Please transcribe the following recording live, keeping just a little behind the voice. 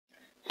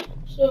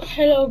So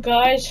hello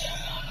guys,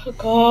 oh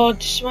god,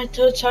 this is my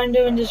third time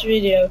doing this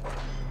video.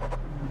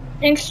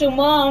 Thanks to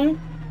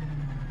mom.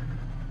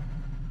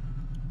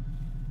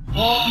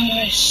 Oh,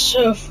 it's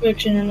so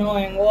freaking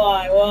annoying.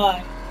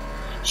 Why?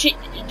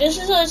 This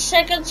is her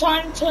second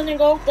time turning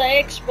off the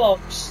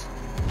Xbox.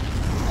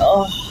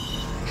 Oh.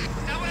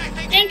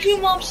 Thank you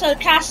mom,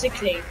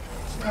 sarcastically.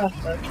 Oh,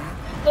 fuck.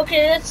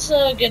 Okay, let's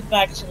get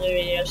back to the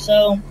video.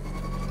 So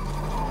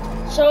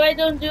I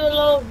don't do a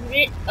lot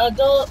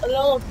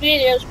of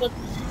videos, but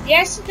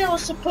yesterday I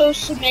was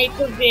supposed to make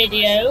a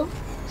video,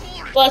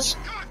 but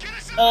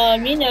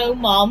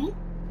mom.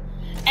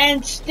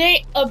 And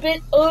today a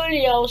bit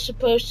earlier I was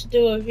supposed to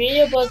do a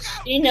video, but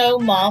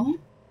mom.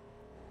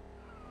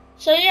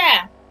 So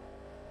yeah,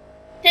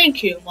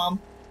 thank you, mom.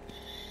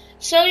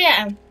 So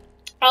yeah,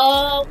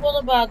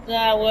 what about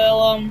that?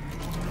 Well,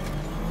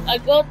 I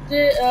got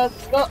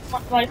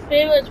my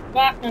favorite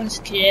Batman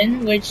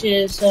skin, which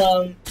is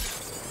the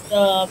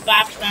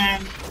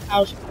Batman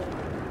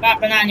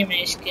Batman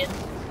anime skin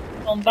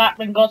from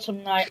Batman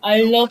Gotham Knight.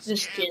 I love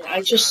this skin.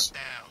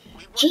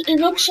 It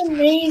looks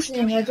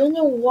amazing. I don't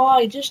know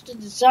why. Just the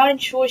design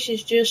choice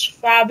is just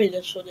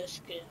fabulous for this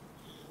skin.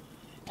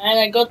 And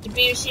I got the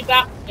BBC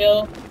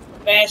Batmobile,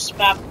 the best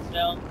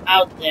Batmobile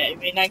out there. I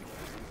mean, like,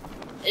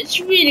 it's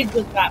really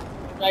good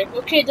Batmobile. Like,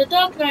 okay, the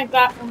Dark Knight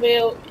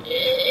Batmobile,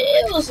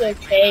 it was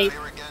okay.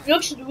 It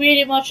looks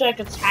really much like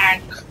a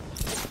tank,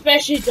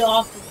 especially the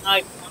Arkham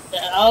Knight one. The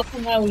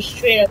Arkham Knight was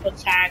straight up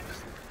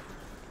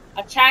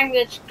a tank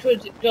that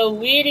could go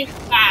really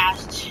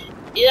fast.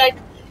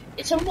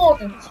 It's a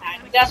modern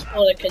tank, that's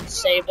all I can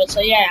say, but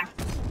yeah.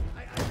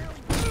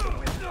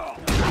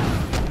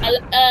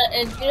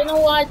 And do you know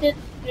why I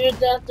didn't do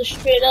that the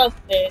straight up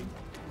thing?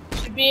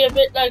 To be a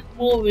bit like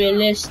more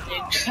realistic.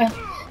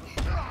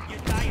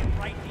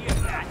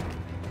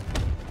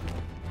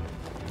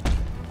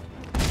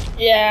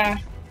 Yeah,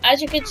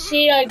 as you can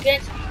see I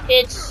get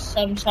hit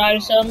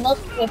sometimes, so I'm not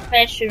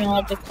professional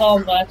at the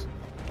combat.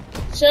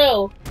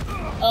 So,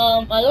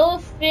 a lot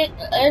of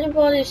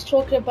everybody's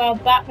talking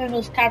about Batman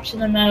vs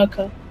Captain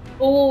America.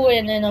 Who will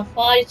win in a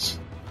fight?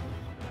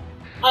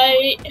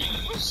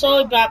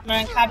 Sorry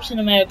Batman, Captain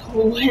America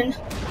will win.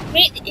 I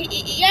mean,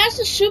 he has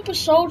the super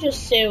soldier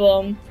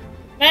serum.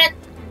 Man,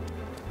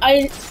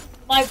 my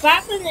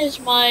Batman is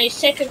my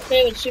second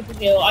favorite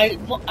superhero.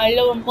 I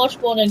love him much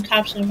more than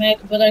Captain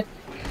America, but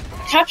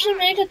Captain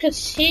America could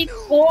take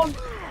on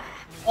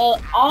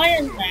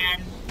Iron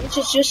Man, which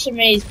is just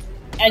amazing.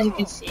 As you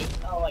can see,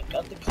 oh my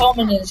god, the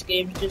comment in this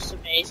game is just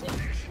amazing.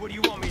 What do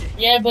you want me to?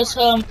 Yeah, but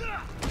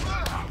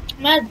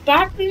man,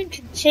 Batman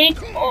can take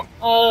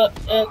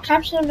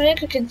Captain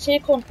America can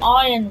take on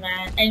Iron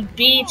Man and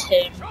beat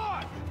him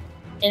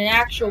in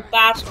actual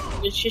battle,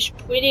 which is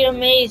pretty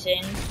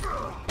amazing.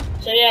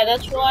 So yeah,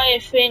 that's why I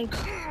think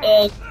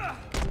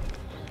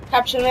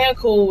Captain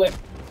America will win.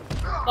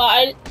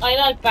 But I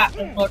like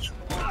Batman much more.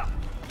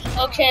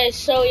 Okay,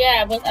 so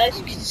yeah, but as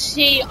you can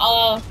see,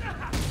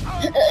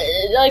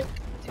 like,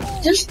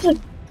 just the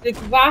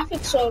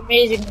graphics are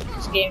amazing in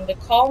this game, the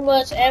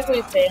combat,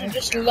 everything. I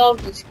just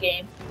love this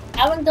game. I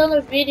haven't done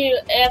a video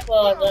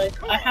ever,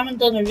 I haven't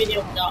done a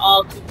video of the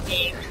Arkham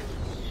games,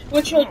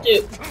 which I'll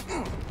do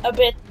a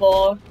bit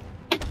more,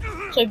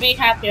 so be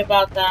happy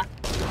about that.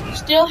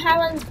 Still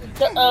haven't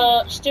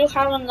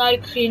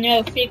like,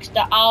 fixed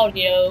the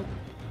audio.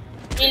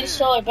 Really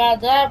sorry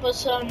about that,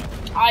 but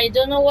I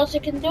don't know what I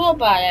can do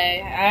about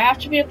it. I have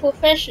to be a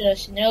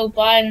professional,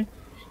 buying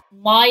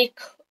mic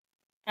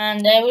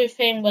and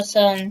everything, but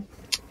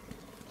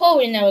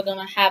probably never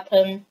gonna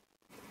happen.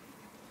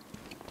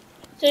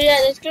 So yeah,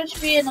 there's going to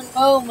be in a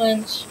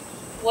moment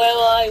where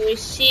I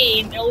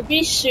receive. It will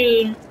be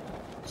soon.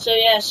 So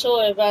yeah,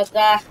 sorry about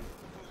that.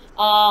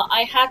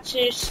 I had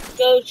to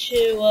go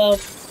to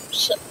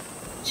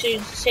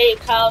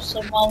take out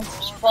some of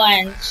his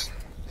friends.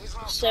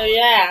 So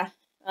yeah,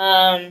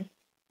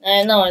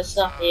 no, it's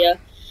not here.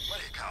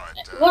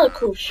 What a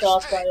cool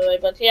shot, by the way.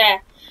 But yeah,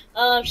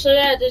 so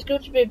yeah, there's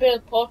going to be a bit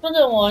of pause, but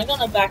don't worry, I'm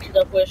gonna back it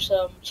up with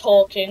some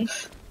talking.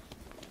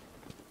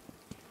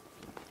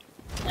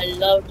 I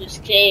love this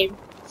game.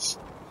 It's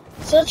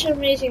such an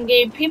amazing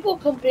game. People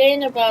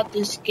complain about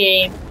this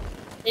game.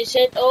 They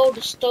said, oh,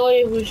 the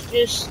story was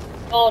just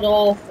god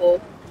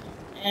awful.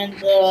 And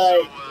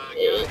the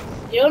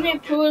only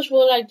improvements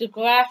were like the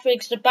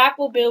graphics. The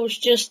Batmobile was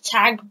just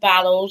tank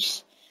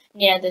battles.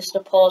 Yeah, there's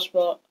the pause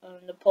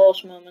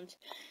moment.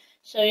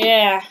 So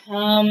yeah,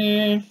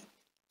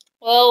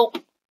 well,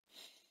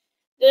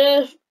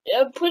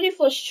 I'm pretty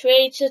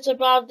frustrated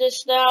about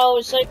this now.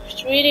 It's like,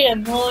 it's really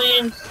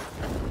annoying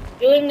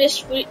doing this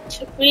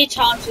three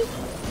times.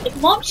 If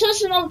mom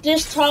doesn't know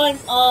this time,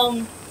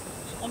 I'm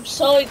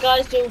sorry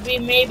guys, there will be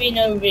maybe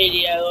no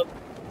video.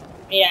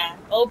 Yeah,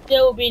 hope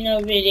there will be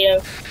no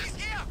video.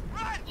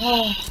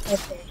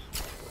 Okay.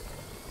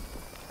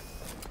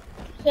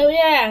 So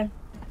yeah,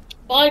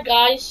 bye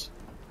guys.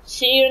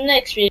 See you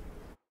next video.